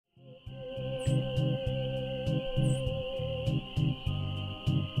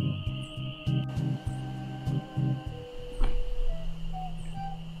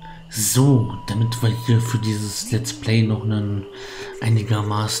So, damit wir hier für dieses Let's Play noch einen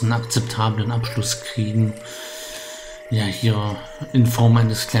einigermaßen akzeptablen Abschluss kriegen, ja, hier in Form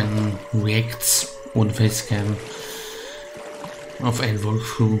eines kleinen Reacts ohne Facecam auf ein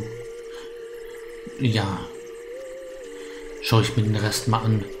Walkthrough, ja, schaue ich mir den Rest mal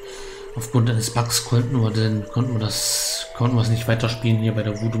an. Aufgrund eines Bugs konnten wir es nicht weiterspielen hier bei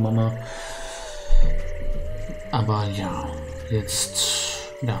der Voodoo Mama. Aber ja, jetzt,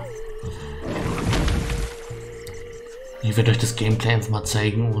 ja. Ich werde euch das Gameplay einfach mal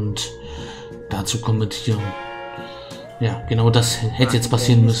zeigen und dazu kommentieren. Ja, genau das hätte jetzt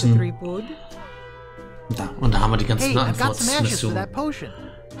passieren müssen. Da, und da haben wir die ganzen Antwortmissionen.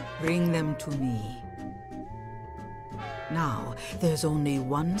 Bring them to me. Now, there's only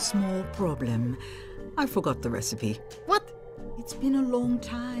one small problem. I forgot the recipe. What? It's been a long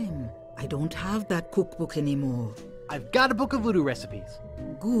time. I don't have that cookbook anymore. I've got a book of voodoo recipes.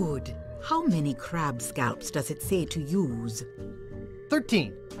 Good. How many crab scalps does it say to use?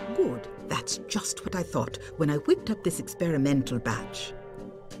 13. Good. That's just what I thought when I whipped up this experimental batch.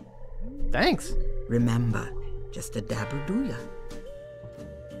 Thanks. Remember, just a dabble do ya.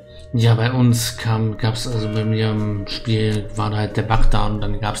 Ja, bei uns gab es, also bei mir im Spiel war halt der Bug da und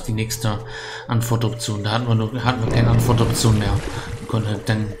dann gab es die nächste Antwortoption. Da hatten wir keine Antwortoption mehr. Wir konnten halt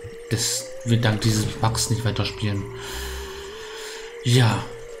dann dank dieses Bugs nicht weiterspielen. Ja,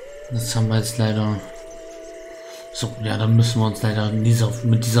 das haben wir jetzt leider. So, ja, dann müssen wir uns leider mit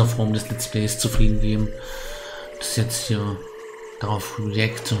dieser Form des Let's Plays zufrieden geben. Das jetzt hier darauf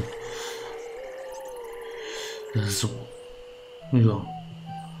reacte. Das ist so. Ja.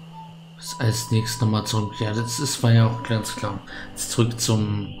 Als nächstes nochmal zurück. Ja, war ja auch ganz klar. Jetzt zurück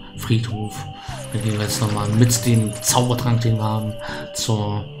zum Friedhof. Da gehen wir jetzt nochmal mit dem Zaubertrank, den wir haben,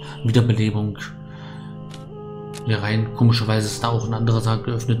 zur Wiederbelebung hier rein. Komischerweise ist da auch ein anderer Sarg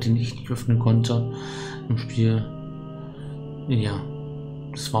geöffnet, den ich nicht öffnen konnte im Spiel. Ja,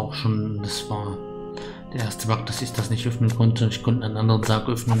 das war der erste Bug, dass ich das nicht öffnen konnte. Ich konnte einen anderen Sarg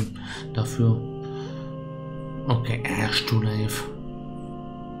öffnen dafür. Okay, Ash to Life.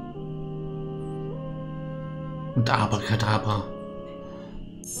 Und Abracadabra.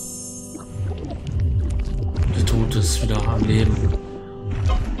 Der Tod ist wieder am Leben.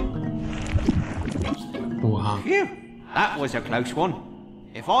 Oha. Phew, that was a close one.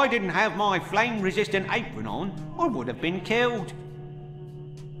 If I didn't have my flame-resistant apron on, I would have been killed.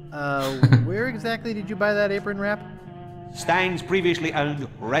 Where exactly did you buy that apron wrap? Stan's previously owned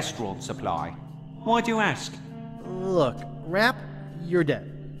restaurant supply. Why do you ask? Look, Wrap, you're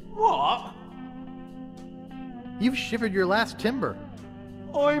dead. What? You've shivered your last timber.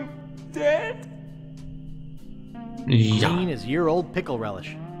 I'm dead? Ja. Clean as year-old pickle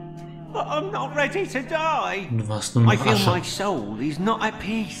relish. I'm not ready to die. Du warst nur noch I feel Asche. my soul is not at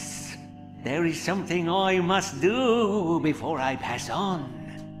peace. There is something I must do before I pass on.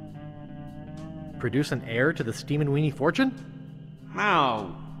 Produce an heir to the Steamin' Weenie fortune?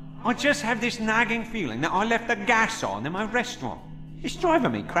 No. I just have this nagging feeling that I left the gas on in my restaurant. It's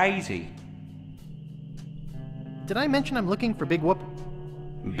driving me crazy. Did I mention I'm looking for Big Whoop?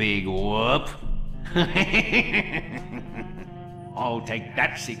 Big whoop. I'll take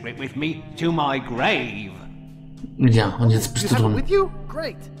that secret with me to my grave. Ja, und jetzt bist You du have it dran. with you?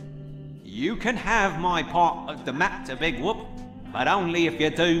 Great. You can have my part of the map to Big Whoop, but only if you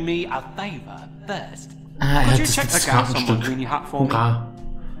do me a favor first. Ah, Could er you hat check das the gas on my Kartenstück. weenie hut for me? Hurra.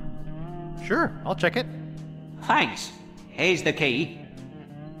 Sure, I'll check it. Thanks. Here's the key.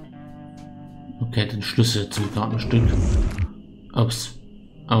 Okay, den Schlüssel zum Kartenstück. Ups.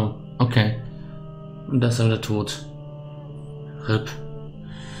 Oh, okay. Und das ist aber der Tod. RIP.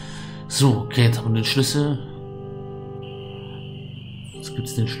 So, okay, jetzt haben wir den Schlüssel. Jetzt gibt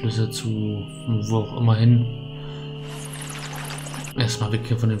es den Schlüssel zu wo auch immer hin. Erstmal weg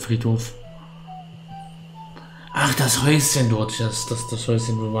hier von dem Friedhof. Ach, das Häuschen dort. Das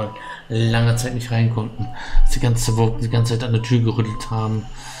Häuschen, wo wir lange Zeit nicht rein konnten. Die ganze Zeit an der Tür gerüttelt haben.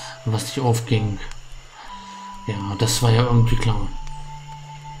 Und was nicht aufging. Ja, das war ja irgendwie klar.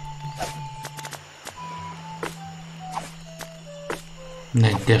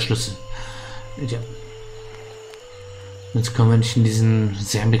 Nein, der Schlüssel. Ja. Jetzt kommen wir nicht in diesen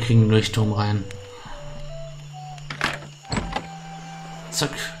sehr mickrigen Leuchtturm rein.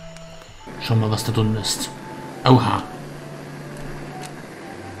 Zack. Schauen wir mal, was da drin ist. Oha.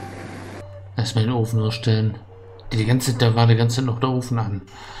 Erstmal den Ofen ausstellen. Da war die ganze Zeit noch der Ofen an.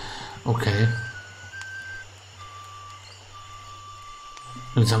 Okay.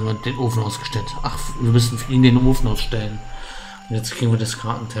 Jetzt haben wir den Ofen ausgestellt. Ach, wir müssen für ihn den Ofen ausstellen. Und jetzt kriegen wir das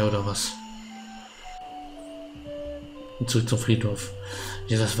Kartenteil oder was? Und zurück zum Friedhof.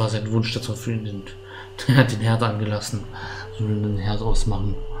 Ja, das war sein Wunsch, dass er für ihn er hat den Herd angelassen. So den Herd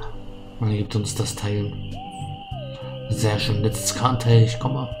ausmachen. Und er gibt uns das Teil. Sehr schön. Letztes Kartenteil, ich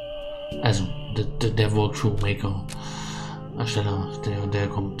komme. Also, der Workshop-Maker. Ersteller, der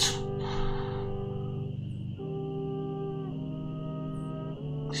kommt.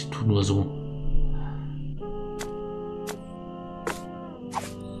 Ich tue nur so.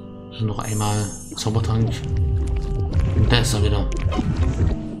 Also noch einmal Zaubertrank. Und da ist er wieder.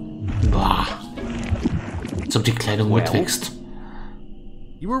 Boah. Als ob die Kleidung mitwächst.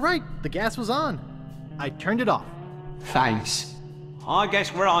 You were right. The gas was on. I turned it off. Thanks. I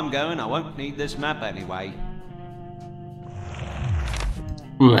guess where I'm going, I won't need this map anyway.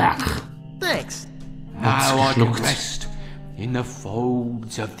 Ach. Thanks. Now I can rest in the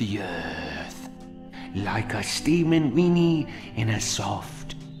folds of the earth, like a steaming weenie in a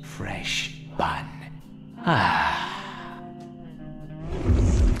soft, fresh bun. Ah.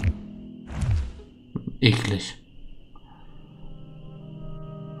 Eklig.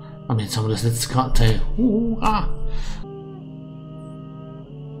 Aber jetzt haben wir das letzte Kartenteil. Ah.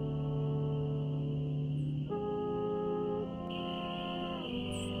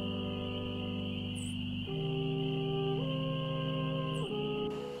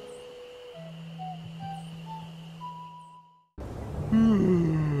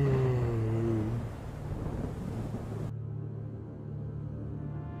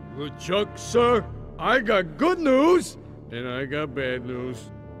 LeChuck's, sir, I got good news, and I got bad news.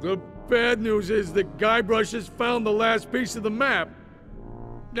 The bad news is that Guybrush has found the last piece of the map.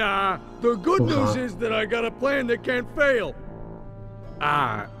 The good news is that I got a plan that can't fail.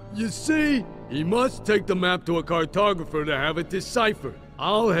 You see, he must take the map to a cartographer to have it deciphered.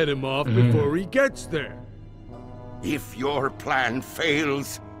 I'll head him off before he gets there. If your plan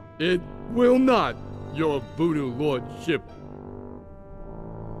fails... It will not, your voodoo lordship.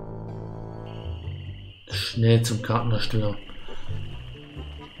 Schnell zum Kartenersteller.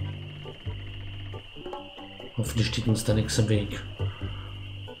 Hoffentlich steht uns da nichts im Weg.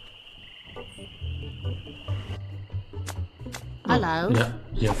 Hello. Ja,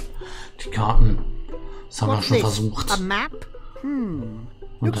 hier. Die Karten. Das haben wir schon versucht. A map? Und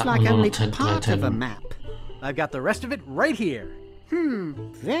Looks da like haben wir only noch drei part of a Teile. map. I've got the rest of it right here.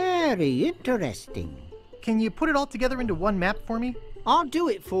 Very interesting. Can you put it all together into one map for me? I'll do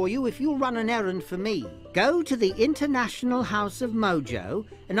it for you if you'll run an errand for me. Go to the International House of Mojo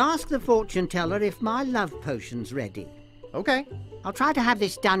and ask the fortune teller if my love potion's ready. Okay. I'll try to have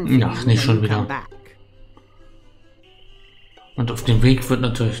this done for you Ach, when nicht schon you come wieder. back. Und auf dem Weg wird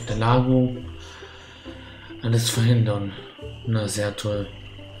natürlich der Lago alles verhindern. Na, sehr toll.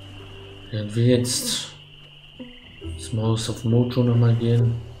 Während wir jetzt zum Haus auf Mojo nochmal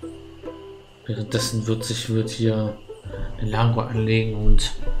gehen. Währenddessen wird hier ein Lago anlegen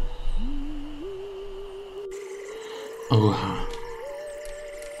und... Oha.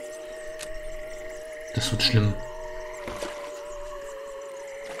 Das wird schlimm.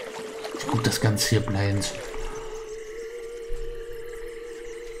 Ich guck das Ganze hier blind.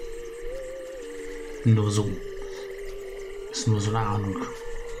 Nur so. Ist nur so eine Ahnung.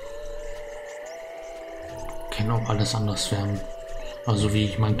 Kann auch alles anders werden. Also wie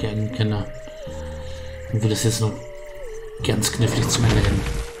ich meinen Game kenne. Und wird es jetzt noch ganz knifflig zum Ende hin.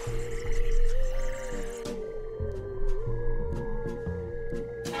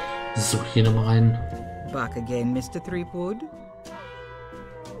 So, hier nochmal rein. Back again, Mr. Threepwood?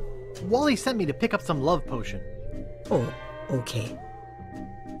 Wally sent me to pick up some love potion. Oh, okay.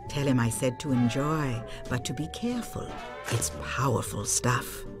 Tell him I said to enjoy, but to be careful. It's powerful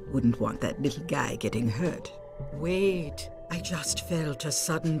stuff. Wouldn't want that little guy getting hurt. Wait, I just felt a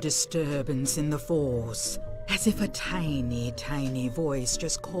sudden disturbance in the force. As if a tiny, tiny voice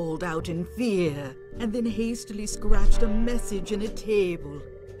just called out in fear, and then hastily scratched a message in a table.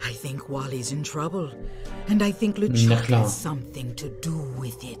 I think Wally's in trouble, and I think LeChuck has something to do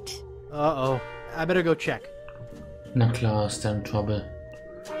with it. Uh-oh. I better go check. Na klar, ist der in Trouble.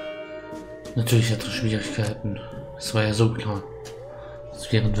 Natürlich hat er Schwierigkeiten. Das war ja so klar.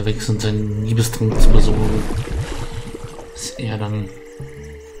 Dass während wir weg sind, seinen Liebestrank zu besorgen, dass er dann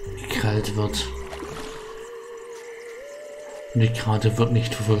gekrallt wird. Und die Karte wird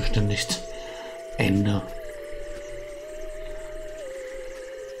nicht vervollständigt. Ende.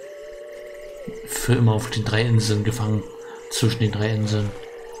 Für immer auf den 3 Inseln gefangen. Zwischen den 3 Inseln.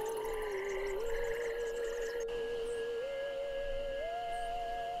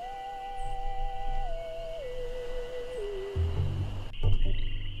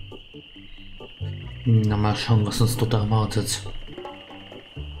 Na, mal schauen, was uns dort erwartet.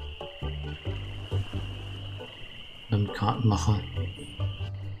 Damit Kartenmacher.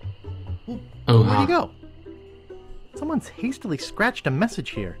 Where'd he go? Someone's hastily scratched a message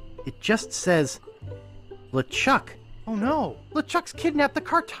here. It just says, LeChuck. Oh no, LeChuck's kidnapped the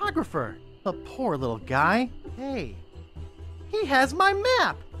cartographer. The poor little guy. Hey, he has my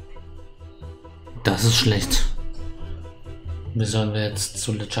map. Das ist schlecht. Wie sollen wir jetzt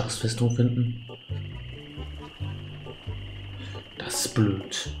zu LeChuck's Festung finden? Das ist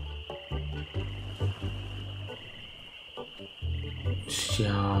blöd.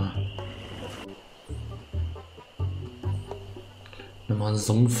 Tja. Nimm mal einen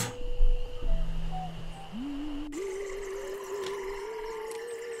Sumpf.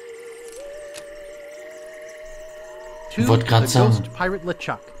 Ich wollte gerade sagen. Pirate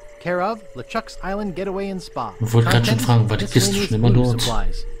LeChuck. Care of LeChuck's Island Getaway and Spa. Ich wollte gerade schon fragen, war die Kiste schon immer dort?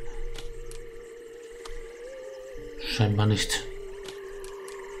 Scheinbar nicht.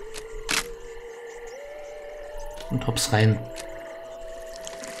 Und hops rein.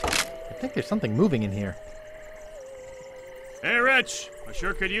 I think there's something moving in here. Hey, Rich. I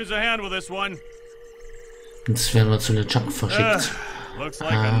sure could use a hand with this one. Jetzt werden wir zu LeChuck verschickt. Looks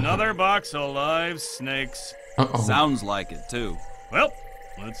like another box of live snakes. Sounds like it, too. Well,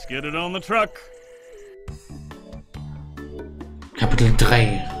 let's get it on the truck. Kapitel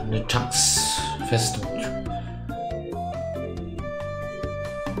 3. LeChuck's Festung.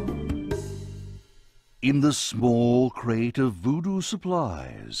 In the small crate of voodoo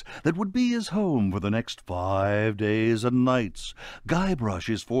supplies that would be his home for the next 5 days and nights, Guybrush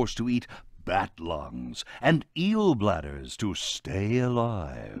is forced to eat bat lungs and eel bladders to stay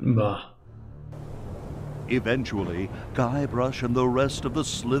alive. Bah. Eventually, Guybrush and the rest of the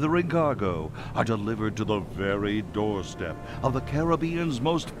slithering cargo are delivered to the very doorstep of the Caribbean's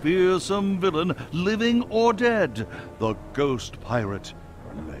most fearsome villain, living or dead, the ghost pirate,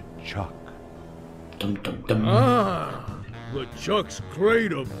 LeChuck. Dum, dum, dum. LeChuck's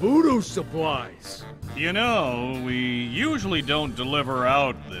crate of voodoo supplies. You know, we usually don't deliver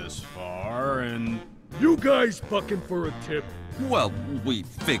out this far, and... You guys fucking for a tip? Well, we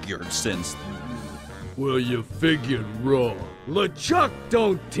figured since... Well, you figured wrong. LeChuck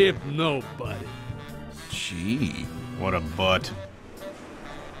don't tip nobody. Gee, What a butt.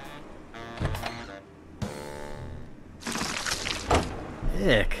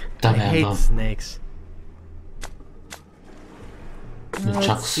 Ick. Da I wären hate wir. snakes. Let's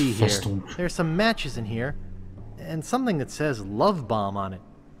LeChuck's see here. Festung. There's some matches in here, and something that says Love Bomb on it.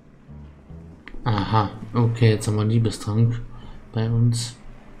 Aha, okay, jetzt haben wir einen Liebestrank bei uns,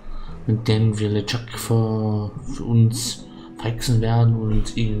 mit dem wir LeChuck für uns verhexen werden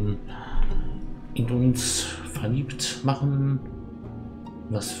und ihn in uns verliebt machen.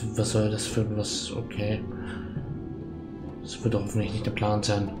 Was soll das für was? Okay. Das wird hoffentlich nicht der Plan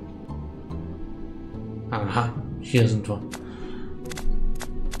sein. Aha, hier sind wir.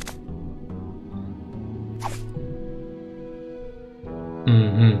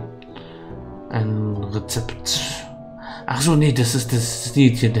 Ein Rezept. Ach so, nee, das ist das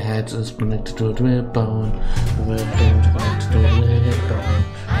Lied hier. The head is connected to the hip-bone.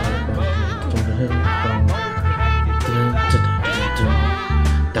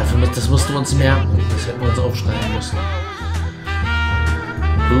 Dafür, das mussten wir uns merken. Das hätten wir uns aufschreiben müssen.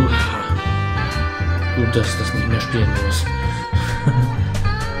 Gut, dass ich das nicht mehr spielen muss.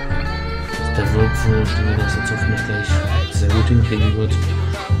 Der Würfel, dass das jetzt hoffentlich gleich sehr gut hinkriegen wird.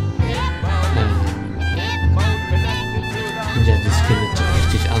 Ja, die Skelette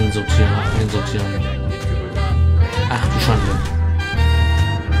richtig einsortieren. Ach du Schande.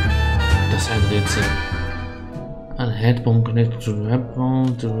 Das ist ein Rätsel. Ein Headbone connected to the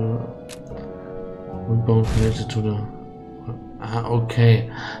headbone, bone connected to the... Ah, okay.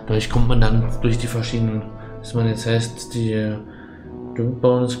 Dadurch kommt man dann durch die verschiedenen... Was man jetzt heißt, die...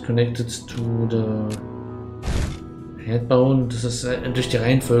 Bone is connected to the headbone. Das ist durch die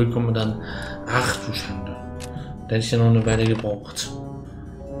Reihenfolge kommt man dann... Ach du Schande. Da hätte ich ja noch eine Weile gebraucht.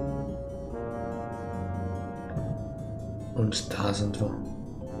 Und da sind wir.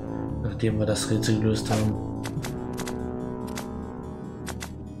 Nachdem wir das Rätsel gelöst haben.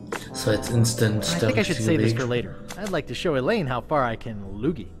 Das war jetzt instant I der think I should richtige save this Weg. for later. I'd like to show Elaine how far I can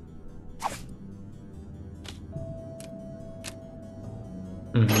loogie.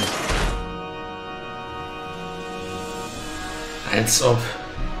 Als ob.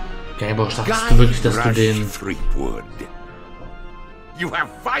 Guybrush, dachtest du wirklich, dass du den Threepwood. You have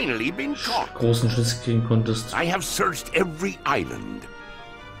finally been caught. großen Schlüssel kriegen konntest? I have searched every island,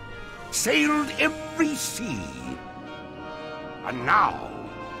 sailed every sea, and now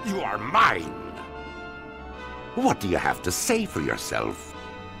you are mine. What do you have to say for yourself?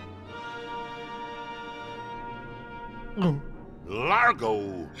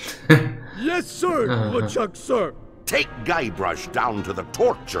 Largo, Yes, sir, LeChuck's, sir. take Guybrush down to the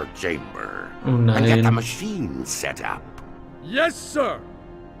torture chamber Oh and get the nein. machine set up. Yes, sir.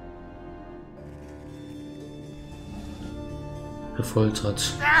 Gefoltert.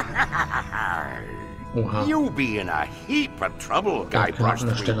 Oha. You'll be in a heap of trouble, Guybrush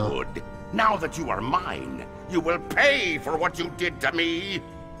Threepwood. Now that you are mine, you will pay for what you did to me.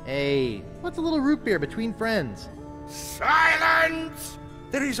 Hey, what's a little root beer between friends? Silence!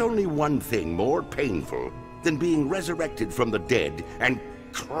 There is only one thing more painful than being resurrected from the dead and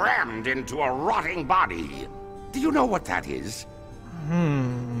crammed into a rotting body. Do you know what that is?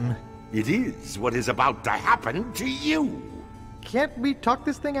 It is what is about to happen to you. Can't we talk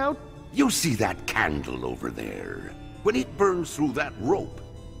this thing out? You see that candle over there? When it burns through that rope,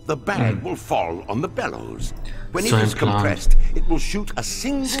 the bag will fall on the bellows. When So it ein is Plan. compressed, it will shoot a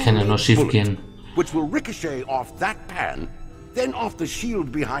single kann ja nur red schief bullet, gehen. which will ricochet off that pan, then off the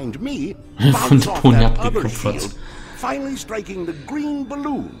shield behind me, Von bounce off Deponia that other abgekupfert. shield, finally striking the green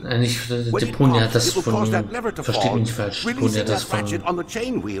balloon. Nicht, When it Deponia hat pops, das it will von, cause that lever to versteht fall, mich nicht falsch, Deponia releasing hat das that ratchet von on the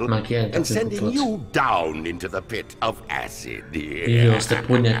chain wheel Magier and sending abgekupfert. you down into the pit of acid. Wie wir aus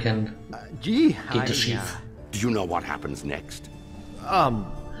Deponia kennen, Gee, geht es schief. Do you know what happens next?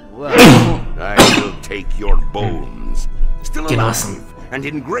 Well, I will take your bones, still Genossen. alive and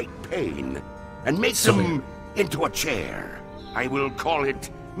in great pain, and make Sorry. them into a chair. I will call it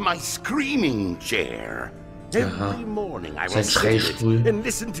my screaming chair. Every morning I will Sein sit in Schreistuhl. it and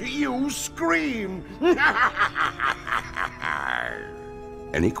listen to you scream.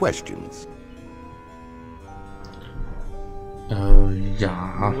 Any questions?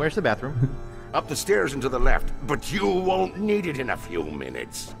 Ja. where's the bathroom? Up the stairs and to the left, but you won't need it in a few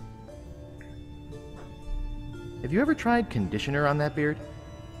minutes. Have you ever tried conditioner on that beard?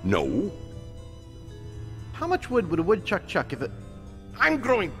 No? How much wood would a woodchuck chuck if it... I'm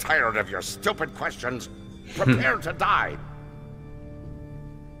growing tired of your stupid questions. Prepare to die.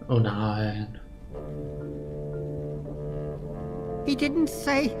 Oh nein. He didn't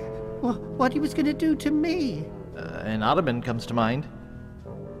say what he was going to do to me. An ottoman comes to mind.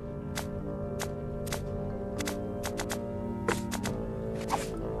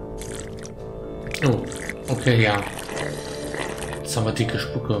 Oh, okay, ja. Jetzt haben wir dicke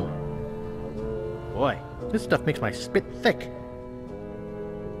Spucke. Boy, this stuff makes my spit thick.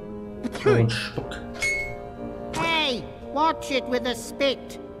 Und Spuck. Hey, watch it with a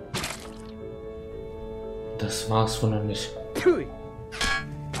spit. Das war's wohl noch nicht.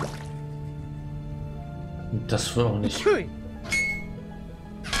 Und das wohl auch nicht.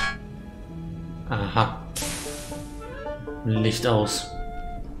 Aha. Licht aus.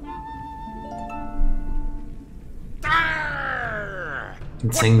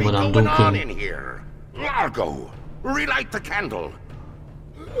 Jetzt hängen wir da im Going on Dunkeln. in here? Largo, relight the candle.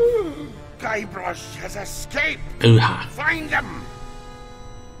 Guybrush has escaped. Oha. Find him.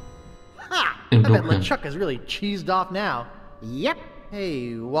 Ha! Im I bet Dunkeln. LeChuck is really cheesed off now. Yep.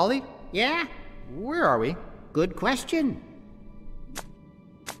 Hey, Wally, Yeah? where are we? Good question.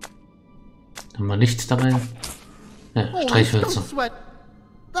 Haben wir Licht dabei? Ja, Holy Streichhölzer. don't sweat.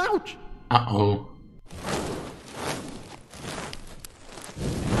 Ouch! Ah oh.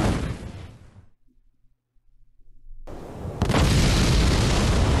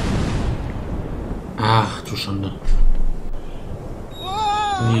 Ach du Schande.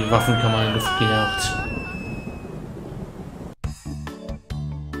 In die Waffenkammer in die Luft gejagt.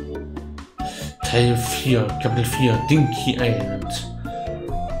 Teil 4, Kapitel 4, Dinky Island.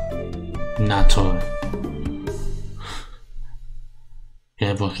 Na toll.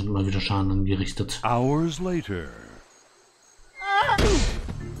 Ja, war schon mal wieder Schaden angerichtet. Hours later.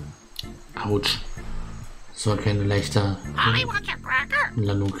 Autsch. So keine leichte Molly wants a cracker.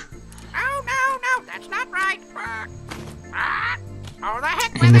 Landung. Oh, no, that's not right. Oh, the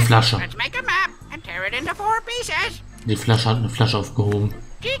heck with Eine it. Flasche. Let's make a map and tear it into 4 pieces. Die Flasche hat eine Flasche aufgehoben.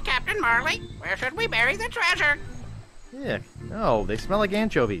 Gee, Captain Marley, where should we bury the treasure? Yeah. Oh, they smell like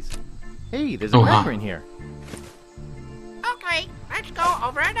anchovies. Hey, there's a Oha. cracker in here. Okay, let's go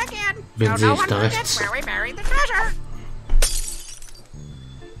over it again. Wen so sehe no ich one da forgets rechts? where we buried the treasure.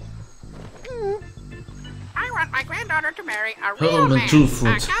 I want my granddaughter to marry a Hör real mal man, zu, a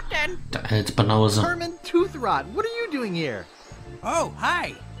Furt. captain. Der alte Banause. Herman Toothrot, what are you doing here? Oh,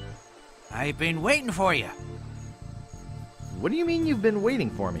 hi. I've been waiting for you. What do you mean you've been waiting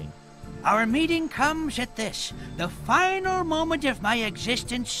for me? Our meeting comes at this, the final moment of my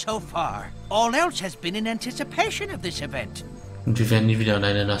existence so far. All else has been in anticipation of this event. Und wir werden nie wieder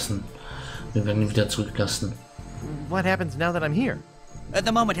alleine lassen. Wir werden ihn wieder zurücklassen. What happens now that I'm here?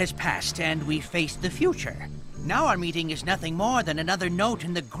 The moment has passed and we face the future. Now our meeting is nothing more than another note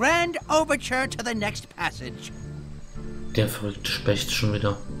in the grand overture to the next passage. Der verrückte Specht schon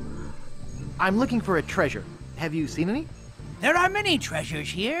wieder. I'm looking for a treasure. Have you seen any? There are many treasures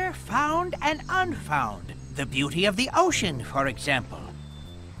here, found and unfound. The beauty of the ocean, for example.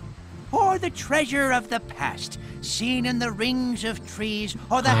 Or the treasure of the past, seen in the rings of trees,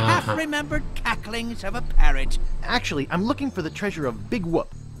 or the half-remembered cacklings of a parrot. Actually, I'm looking for the treasure of Big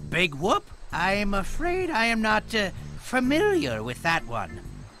Whoop. Big Whoop? I'm afraid I am not familiar with that one.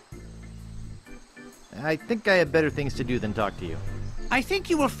 I think I have better things to do than talk to you. I think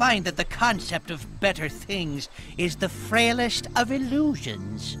you will find that the concept of better things is the frailest of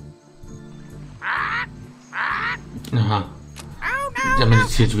illusions. Aha. Oh, Der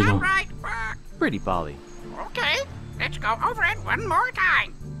meditiert wieder. right. Pretty Polly. Okay, let's go over it one more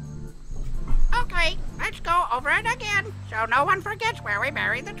time. Okay, let's go over it again, so no one forgets where we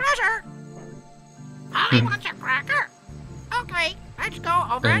buried the treasure. Polly wants a cracker. Okay, let's go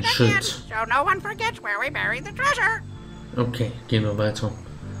over Ein it again, Schild. so no one forgets where we buried the treasure. Okay, gehen wir weiter.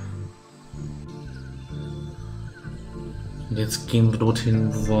 Und jetzt gehen wir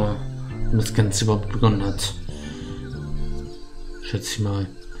dorthin, wo das Ganze überhaupt begonnen hat. Schätze ich mal.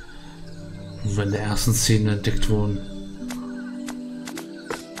 Wo wir in der ersten Szene entdeckt wurden.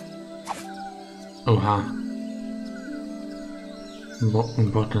 Oha.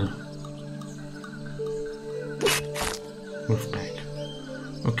 Ein Bottle. Wolfpack.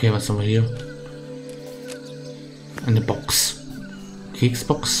 Okay, was haben wir hier? Eine Box.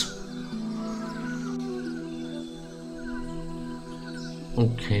 Keksbox.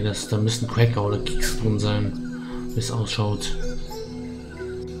 Okay, da müssen Cracker oder Keks drin sein, wie es ausschaut.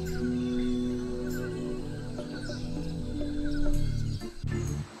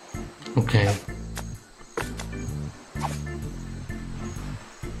 Okay.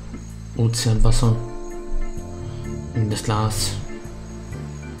 Ozeanwasser. In das Glas.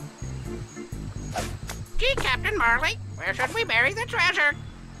 Gee, Captain Marley, where should we bury the treasure?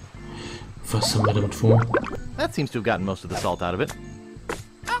 Was haben wir damit vor? That seems to have gotten most of the salt out of it.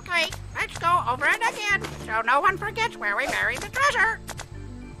 Okay, let's go over it again, so no one forgets where we buried the treasure.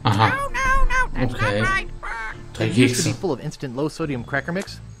 Aha. No, that's Okay. not right. Drei It used to be Kekse. full of instant low-sodium cracker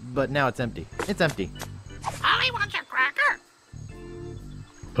mix, but now it's empty. It's empty. Polly wants a cracker.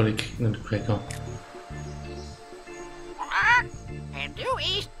 Polly kriegt einen Cracker. And due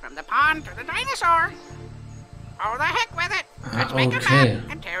east from the pond to the dinosaur. Oh, the heck with it. Let's make a Okay.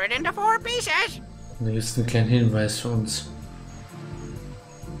 map and tear it into 4 pieces. Da gibt es einen kleinen Hinweis für uns.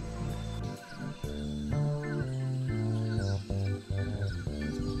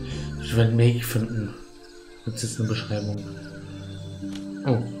 Ich werde einen Weg finden. Jetzt ist eine Beschreibung.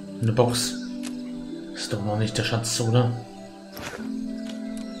 Oh, eine Box. Ist doch noch nicht der Schatz, oder?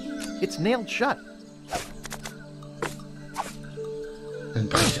 It's nailed shut. Ein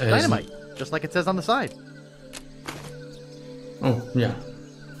Brecheisen. Dynamite, just like it says on the side. Oh, ja.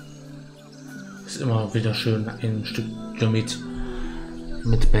 Ist immer wieder schön, ein Stück Dynamit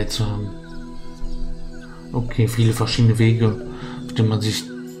mit bei zu haben. Okay, viele verschiedene Wege, auf denen man sich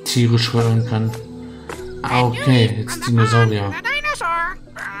tierisch freuen kann. Ah, okay, jetzt Dinosaurier.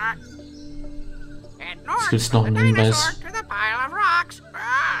 Jetzt gibt es noch einen Hinweis.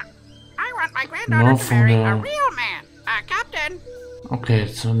 Nur von der... Okay,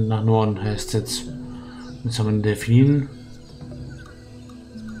 jetzt nach Norden heißt jetzt. Jetzt haben wir einen Delfin.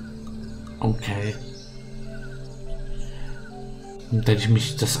 Okay. Und da hätte ich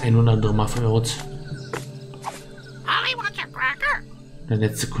mich das ein oder andere Mal verirrt. Der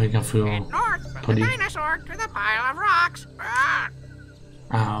letzte Cracker für Polly.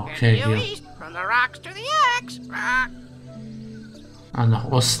 Ah, okay, hier. Ah, nach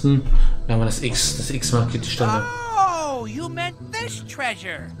Osten. Da haben wir das X. Das X markiert die Stelle. Oh, you meant this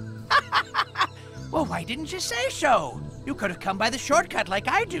treasure. Well, why didn't you say so? You could have come by the shortcut like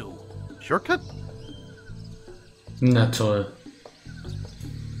I do. Shortcut? Na toll.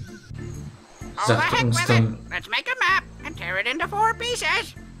 Sagt uns dann. Let's make a map and tear it into 4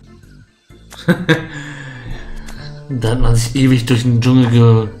 pieces. Da hat man sich ewig durch den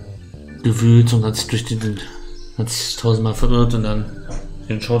Dschungel gewühlt und hat sich tausendmal verirrt und dann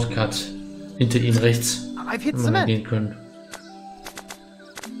den Shortcut hinter ihm rechts gehen können.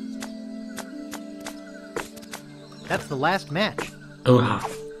 That's the last match. Oha.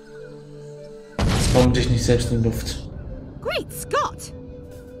 Jetzt bomb dich nicht selbst in die Luft. Great Scott!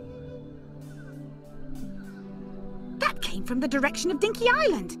 That came from the direction of Dinky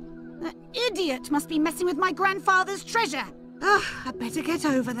Island. That idiot must be messing with my grandfather's treasure. Ugh, I'd better get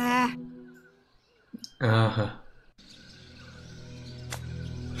over there. Aha.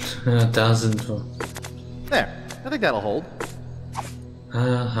 Ja, da sind wir. There. I think that'll hold.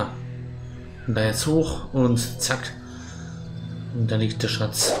 Aha. Und da jetzt hoch und zack. Und da liegt der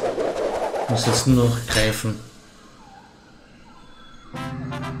Schatz. Muss jetzt nur noch greifen.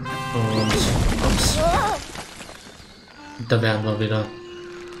 Und ups. Da wären wir wieder.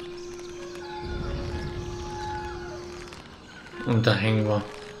 Und da hängen wir.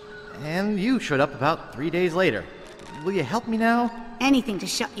 And you showed up about 3 days later. Will you help me now? Anything to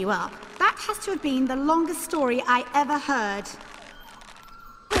shut you up. That has to have been the longest story I ever heard.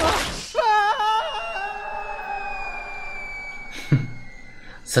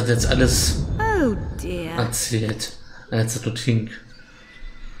 Das hat jetzt alles Oh dear. erzählt, als er dort hing.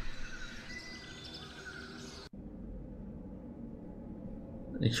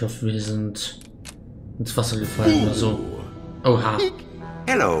 Ich hoffe, wir sind ins Wasser gefallen oder so. Oha.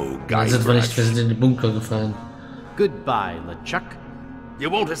 Hello, Nein, sind wir nicht, wir sind in den Bunker gefallen. Goodbye, LeChuck. You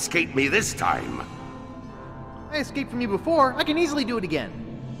won't escape me this time. I escaped from you before. I can easily do it again.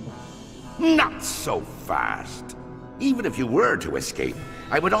 Not so fast. Even if you were to escape,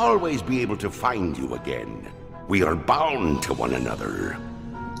 I would always be able to find you again. We are bound to one another.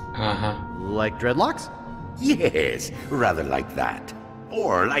 Aha. Like dreadlocks? Yes, rather like that.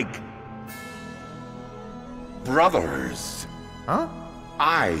 Or like... brothers. Huh?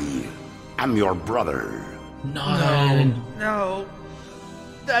 I am your brother. Nein. No.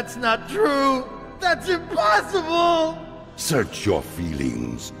 That's not true. That's impossible. Search your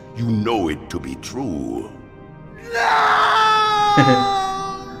feelings. You know it to be true. No!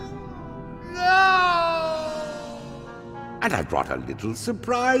 And I brought a little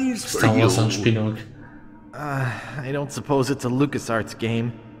surprise for Star Wars you. Anspielung. I don't suppose it's a LucasArts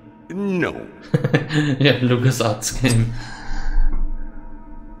game. No. Ja, LucasArts Game.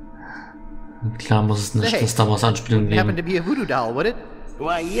 Klar muss es nicht eine Star Wars Anspielung It happened to geben. be a voodoo doll, would it?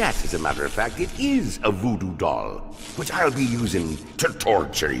 Why, yes, as a matter of fact, it is a voodoo doll, which I'll be using to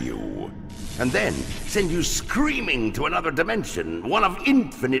torture you. And then send you screaming to another dimension, one of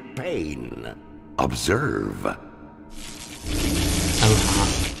infinite pain. Observe.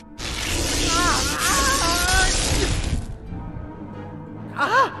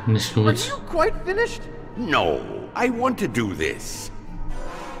 Nicht Are gut. you quite finished? No, I want to do this.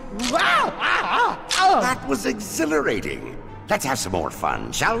 That was exhilarating. Let's have some more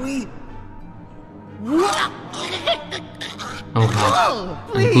fun, shall we? Oha.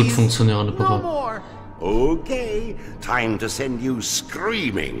 Eine gut funktionierende No Puppe. more. Okay, time to send you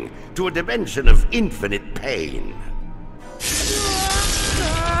screaming to a dimension of infinite pain.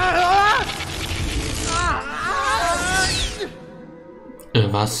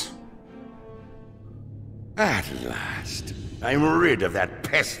 Was? At last, I'm rid of that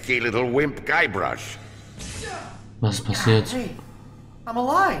pesky little wimp Guybrush. Was ist passiert? Hey, I'm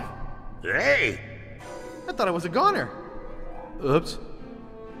alive. Hey! I thought I was a goner. Oops.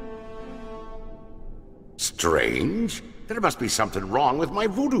 Strange. There must be something wrong with my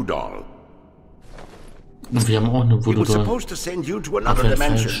voodoo doll. Und wir haben auch eine It Voodoo was Doll. supposed to send you to another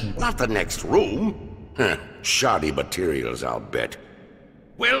dimension, not the next room. Huh, shoddy materials, I'll bet.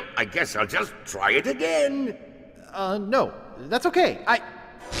 Well, I guess I'll just try it again. No. That's okay.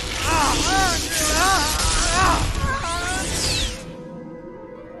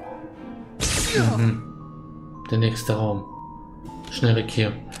 Der nächste Raum. Schnell weg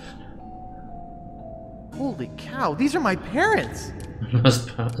hier. Holy cow, these are my parents. Was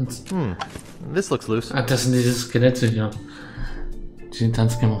Parents? This looks loose. Ah, das sind diese Skelette hier. Die den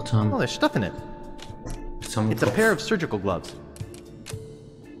Tanz gemacht haben. Oh, there's stuff in it. Das haben wir It's a Kopf. pair of surgical gloves.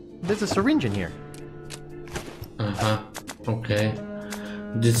 There's a syringe in here. Aha. Okay.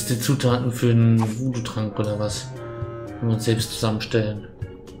 Und jetzt die Zutaten für einen Voodoo-Trank oder was? Wenn wir uns selbst zusammenstellen.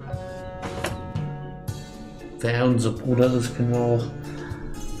 Wer unser Bruder ist, können wir auch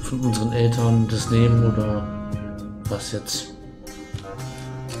von unseren Eltern das nehmen oder was jetzt?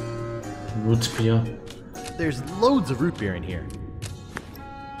 Rootbier. There's loads of root beer in here.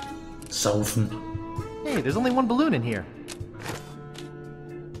 Saufen. Hey, there's only one balloon in here.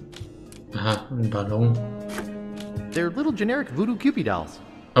 Aha, ein Ballon. They're little generic voodoo Cupid dolls.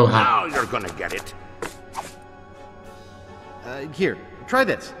 Oha. Now you're gonna get it. Here, try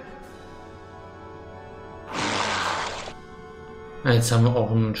this. Jetzt haben wir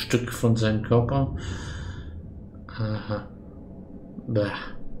auch ein Stück von seinem Körper. Aha. Bäh.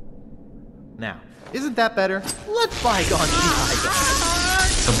 Now, isn't that better? Let's bygone be bygone.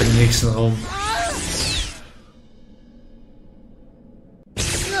 Ab in den nächsten Raum.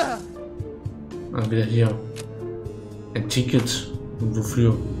 Ah, wieder hier. Ein Ticket. Und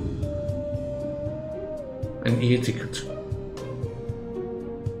wofür? Ein E-Ticket.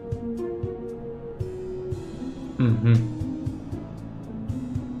 Mhm.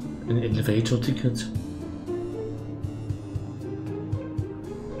 Ein Elevator-Ticket.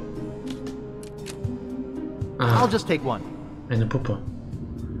 I'll just take one. Eine Puppe.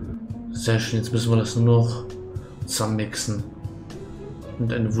 Sehr schön, jetzt müssen wir das nur noch zusammenmixen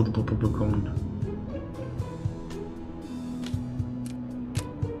und eine Voodoo-Puppe bekommen.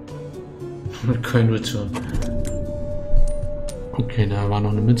 Kein Return. Okay, da war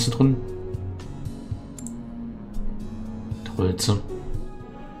noch eine Münze drin. Holze.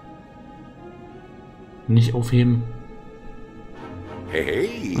 Nicht aufheben.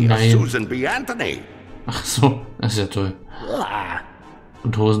 Hey, nein. Susan B. Anthony. Ach so, das ist ja toll.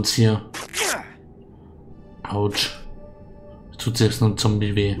 Und Hosenzieher. Autsch. Tut selbst nur ein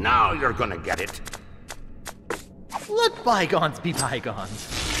Zombie weh. Now you're gonna get it. Let bygones be bygones.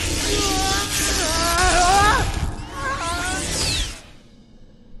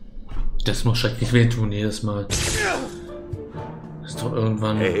 Das muss schrecklich wehtun jedes Mal. Ist doch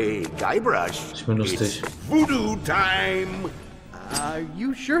irgendwann. Hey, Guybrush. Ich bin lustig. It's Voodoo time. Are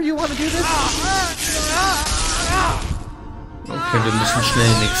you sure you want to do this? Okay, wir müssen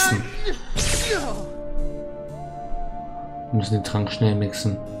schnell mixen. Wir müssen den Trank schnell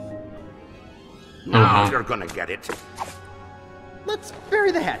mixen. Now you're gonna get it. Let's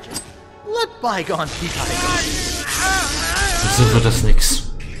bury the hatchet. Let bygones be bygones. So wird das nix.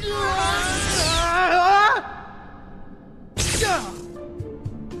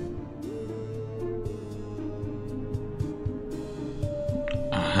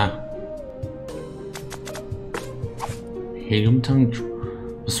 Aha. Heliumtank.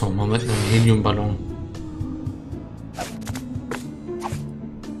 Was machen wir mit einem Heliumballon?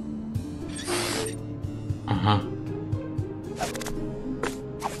 Aha.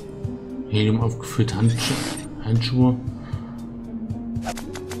 Helium aufgefüllte Handschuhe.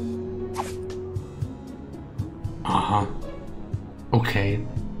 Aha. Okay.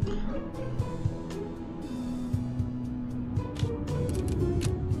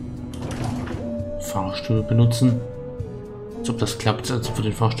 Fahrstuhl benutzen. Als ob das klappt, als ob wir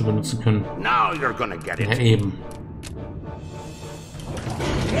den Fahrstuhl benutzen können. Now you're gonna get it. Ja, eben.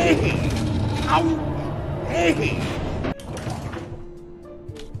 Hey! Au! Hey!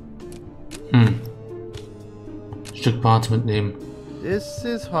 Stück Bart mitnehmen. This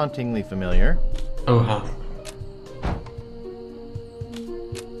is hauntingly familiar. Oha.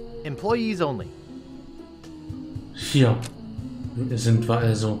 Employees only. Hier sind wir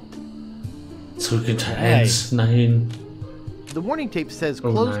also. Zurück in Teil 1. Nein. The warning tape says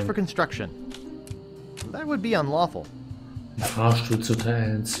Oh, closed nein. for construction. That would be unlawful. Ein Fahrstuhl zu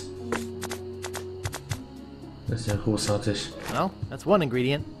Teil 1. Das ist ja großartig. Well, that's one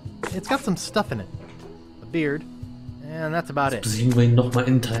ingredient. It's got some stuff in it. A beard. And that's about it. Besiegen wir ihn nochmal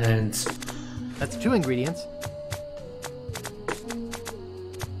in Teil 1. That's two ingredients.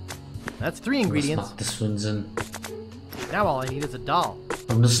 That's three Was ingredients. macht das für einen Sinn? Now all I need is a doll.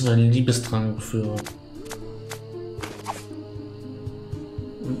 Und das ist ein Liebestrank für...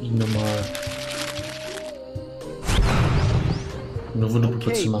 Um ihn nochmal... Eine Wunderpuppe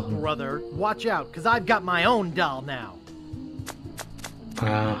Okay, zu machen. brother, watch out, cause I've got my own doll now.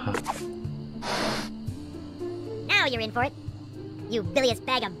 Aha. Now you're in for it, you bilious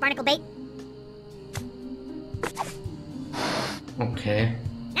bag of barnacle bait. Okay.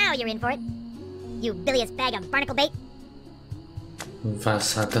 Now you're in for it, you bilious bag of barnacle bait.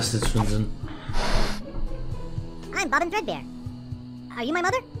 Was hat das jetzt für einen Sinn? I'm Bobbin Threadbare. Are you my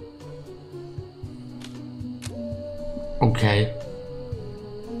mother? Okay.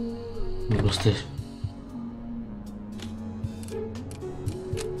 Lustig.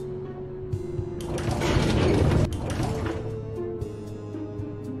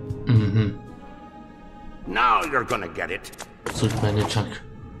 Mhm. Now you're gonna get it. Zurück bei LeChuck.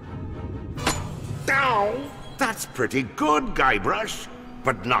 Ow! That's pretty good, Guybrush,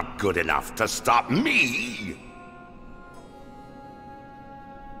 but not good enough to stop me.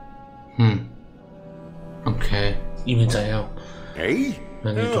 Okay. Ihm hinterher. Hey?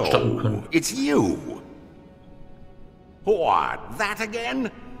 Wenn wir ihn doch stoppen können. It's you. What, that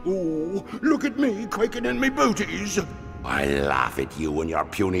again? Ooh, look at me quaking in me booties. I laugh at you and your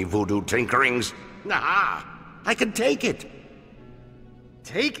puny voodoo tinkerings. Aha! I can take it.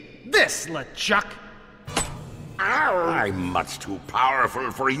 Take this, LeChuck! Ow! I'm much too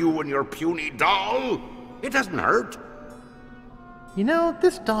powerful for you and your puny doll. It doesn't hurt. You know,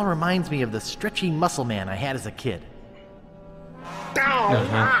 this doll reminds me of the stretchy muscle man I had as a kid.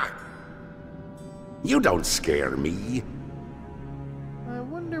 Ow! You don't scare me. I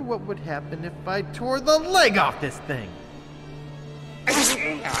wonder what would happen if I tore the leg off this thing.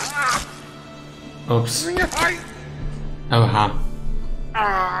 Ups. Aha.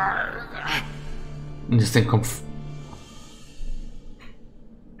 Und jetzt den Kopf.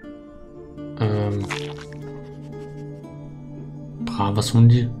 Braves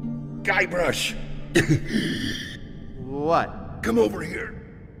Hundi. Guybrush! What? Come over here.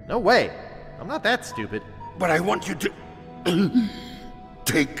 No way. I'm not that stupid. But I want you to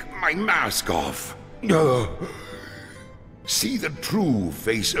take my mask off. See the true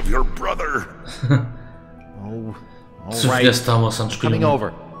face of your brother. Oh, all right. Coming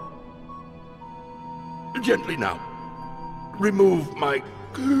over. Gently now. Remove my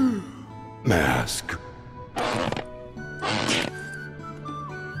mask.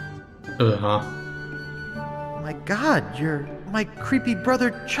 My God, you're my creepy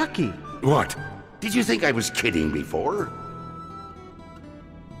brother Chucky. What? Did you think I was kidding before?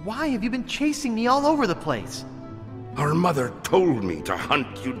 Why have you been chasing me all over the place? Our mother told me to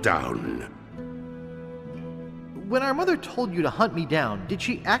hunt you down. When our mother told you to hunt me down, did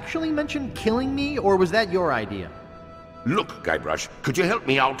she actually mention killing me, or was that your idea? Look, Guybrush, could you help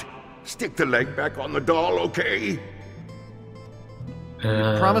me out? Stick the leg back on the doll, okay?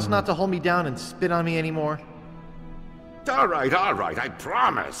 Promise not to hold me down and spit on me anymore? All right, I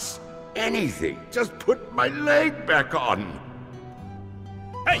promise. Anything, just put my leg back on.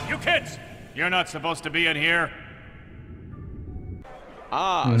 Hey, you kids! You're not supposed to be in here.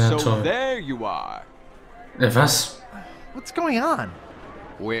 Ah, so there you are. Was? What's going on?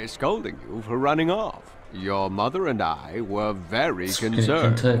 We're scolding you for running off. Your mother and I were very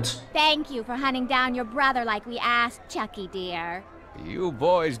concerned. Thank you for hunting down your brother like we asked, Chucky dear. You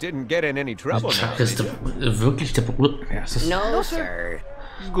boys didn't get in any trouble. Chuck ist wirklich der Bruder. No, sir.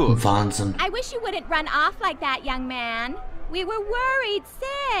 Good. Wahnsinn. I wish you wouldn't run off like that, young man. We were worried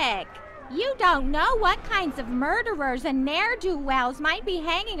sick. You don't know what kinds of murderers and ne'er-do-wells might be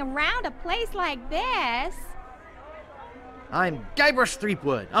hanging around a place like this. I'm Guybrush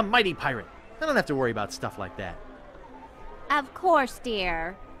Threepwood, a mighty pirate. I don't have to worry about stuff like that. Of course,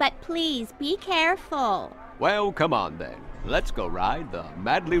 dear. But please be careful. Well, come on then. Let's go ride the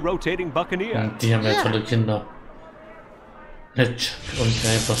madly rotating Buccaneer. Die haben ja tolle Kinder. Chuck und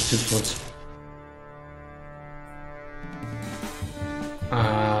Guybrush Threepwood.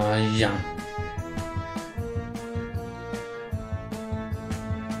 Ja.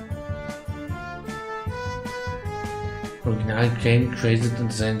 Original Game created and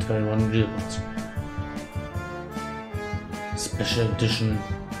designed by Ron Gilbert. Special Edition.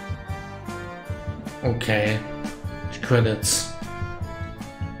 Okay. Die Credits.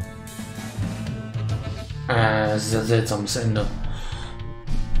 Sehr seltsames Ende.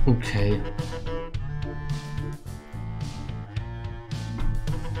 Okay.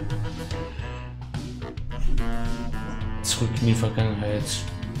 Zurück in die Vergangenheit.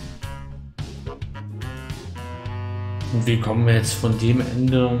 Und wie kommen wir jetzt von dem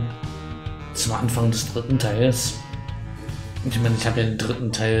Ende zum Anfang des dritten Teils? Ich meine, ich habe ja den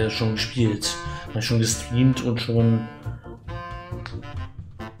dritten Teil schon gespielt, schon gestreamt und schon...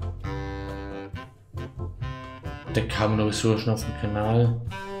 Der kam, glaube ich, sogar schon auf dem Kanal,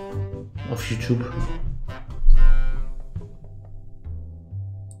 auf YouTube.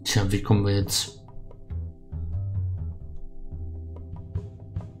 Tja, wie kommen wir jetzt?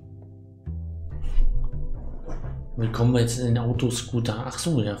 Wie kommen wir jetzt in den Autoscooter? Ach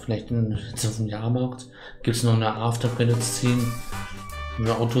so, ja, vielleicht jetzt auf dem Jahrmarkt. Gibt es noch eine After-Credits-Scene, wenn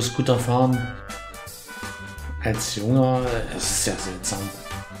wir Autoscooter fahren? Als Junger, es ist ja seltsam.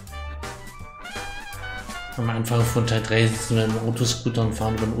 Am Anfang von Teil 3 sitzen wir im Autoscooter und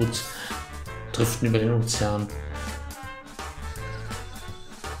fahren über den driften über den Ozean.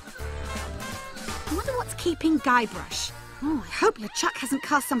 I wonder what's keeping Guybrush. Oh, I hope LeChuck hasn't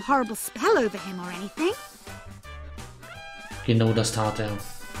cast some horrible spell over him or anything. Genau das tat er.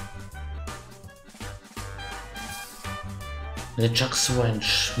 LeChuck's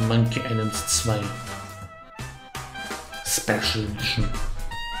Ranch, Monkey Island 2. Special Edition.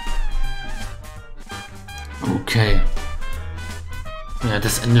 Okay. Ja,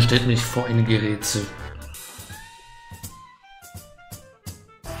 das Ende stellt mich vor einige Rätsel.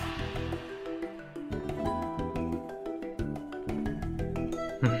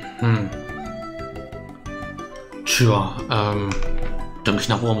 Tja, Danke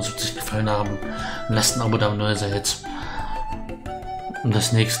nach oben, sollte es euch gefallen haben. Lasst ein Abo da, wenn ihr neu seid. Und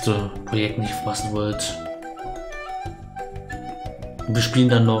das nächste Projekt nicht verpassen wollt. Wir spielen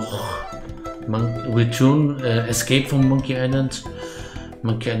dann noch Return, Escape von Monkey Island.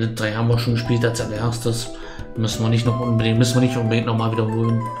 Monkey Island 3 haben wir schon gespielt als allererstes. Müssen wir nicht unbedingt nochmal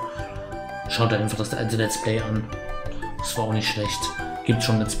wiederholen. Schaut einfach das alte Let's Play an. Das war auch nicht schlecht. Gibt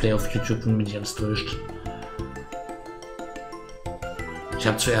schon Let's Play auf YouTube und bin ich ganz durch. Ich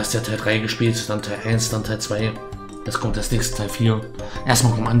habe zuerst ja Teil 3 gespielt, dann Teil 1, dann Teil 2. Jetzt kommt das nächste Teil 4.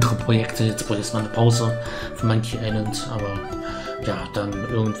 Erstmal kommen andere Projekte, jetzt brauche ich erstmal eine Pause von Monkey Island, aber ja, dann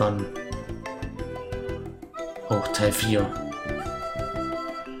irgendwann auch Teil 4.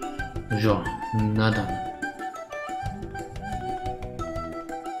 Ja, na dann.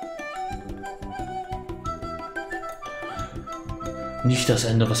 Nicht das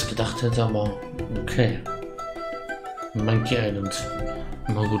Ende, was ich gedacht hätte, aber okay. Monkey Island.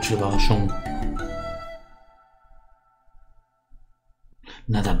 Immer gute Überraschung.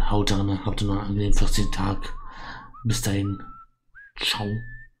 Na dann, haut rein, habt ihr noch einen angenehmen 14 Tag. Bis dahin. Ciao.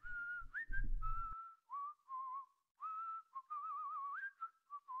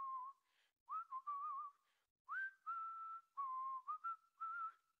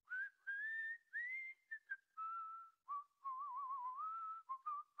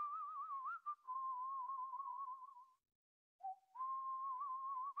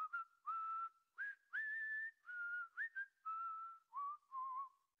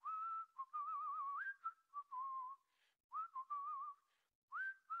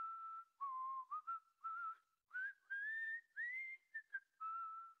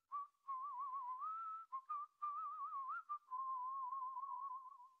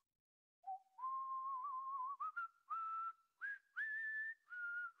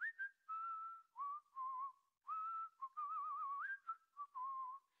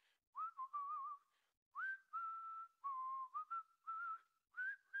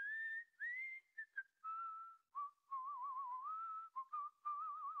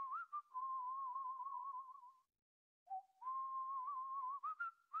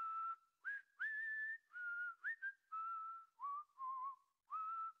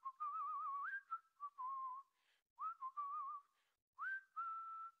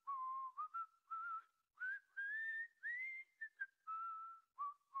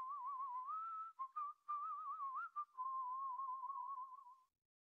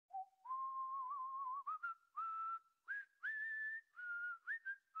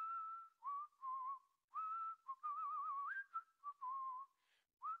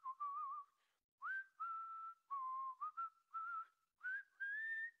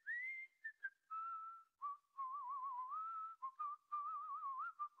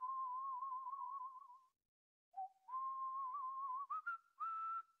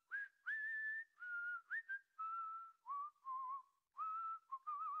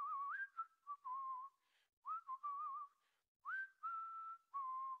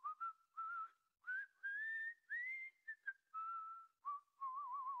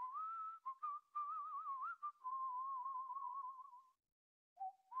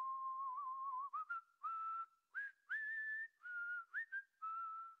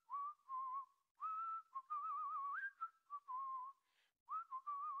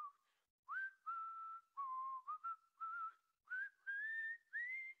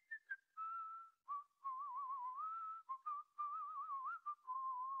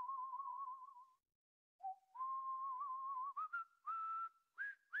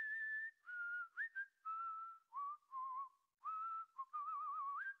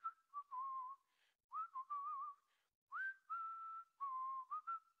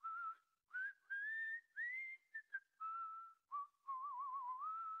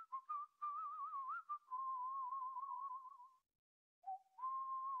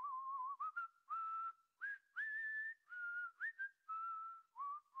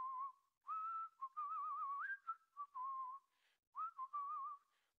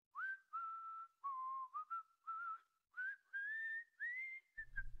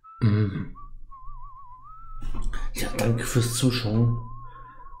 Ja, danke fürs Zuschauen.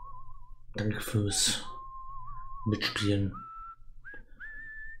 Danke fürs Mitspielen.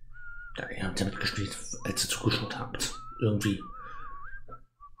 Ja, ihr habt ja mitgespielt, als ihr zugeschaut habt. Irgendwie.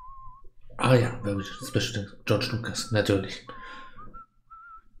 Ah ja, wer wird das Beste? George Lucas, natürlich.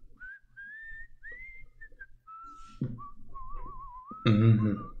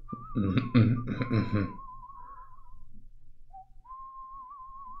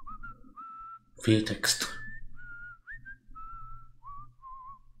 Viel Text.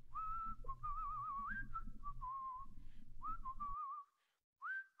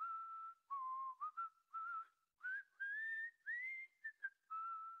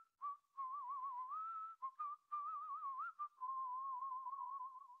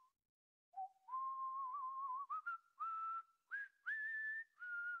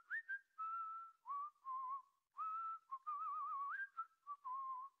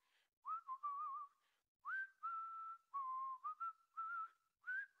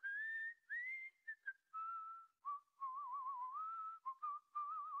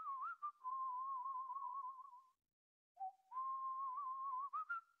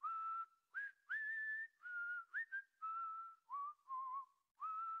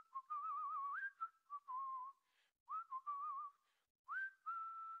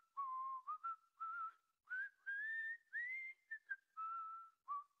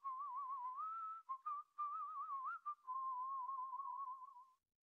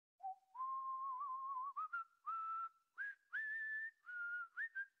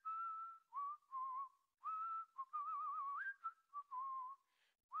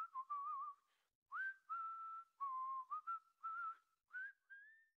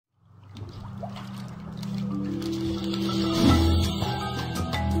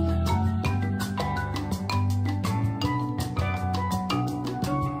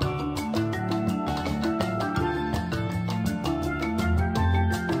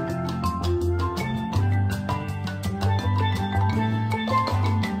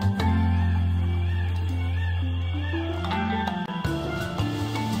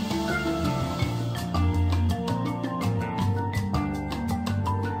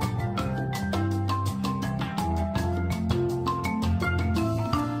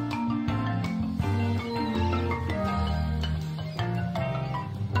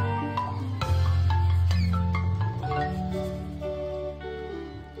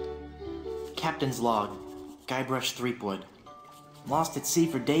 Captain's log. Guybrush Threepwood. Lost at sea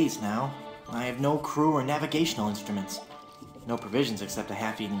for days now. I have no crew or navigational instruments. No provisions except a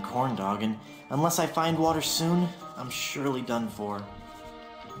half-eaten corn dog, and unless I find water soon, I'm surely done for.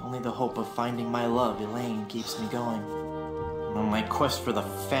 Only the hope of finding my love, Elaine, keeps me going. My quest for the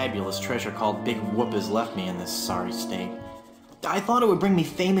fabulous treasure called Big Whoop has left me in this sorry state. I thought it would bring me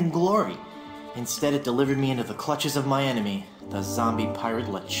fame and glory. Instead, it delivered me into the clutches of my enemy, the zombie pirate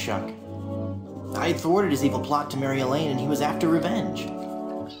LeChuck. I thwarted his evil plot to marry Elaine, and he was after revenge.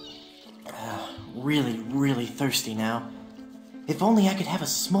 Really thirsty now. If only I could have a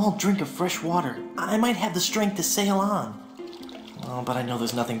small drink of fresh water, I might have the strength to sail on. Oh, but I know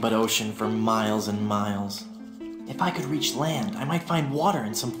there's nothing but ocean for miles and miles. If I could reach land, I might find water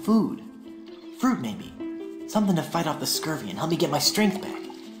and some food. Fruit, maybe. Something to fight off the scurvy and help me get my strength back.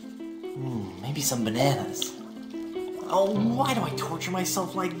 Maybe some bananas. Oh, why do I torture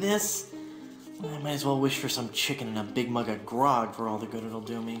myself like this? I might as well wish for some chicken and a big mug of grog for all the good it'll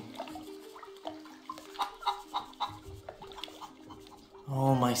do me.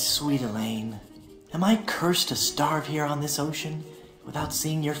 Oh, my sweet Elaine. Am I cursed to starve here on this ocean without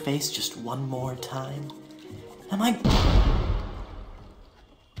seeing your face just one more time? Am I...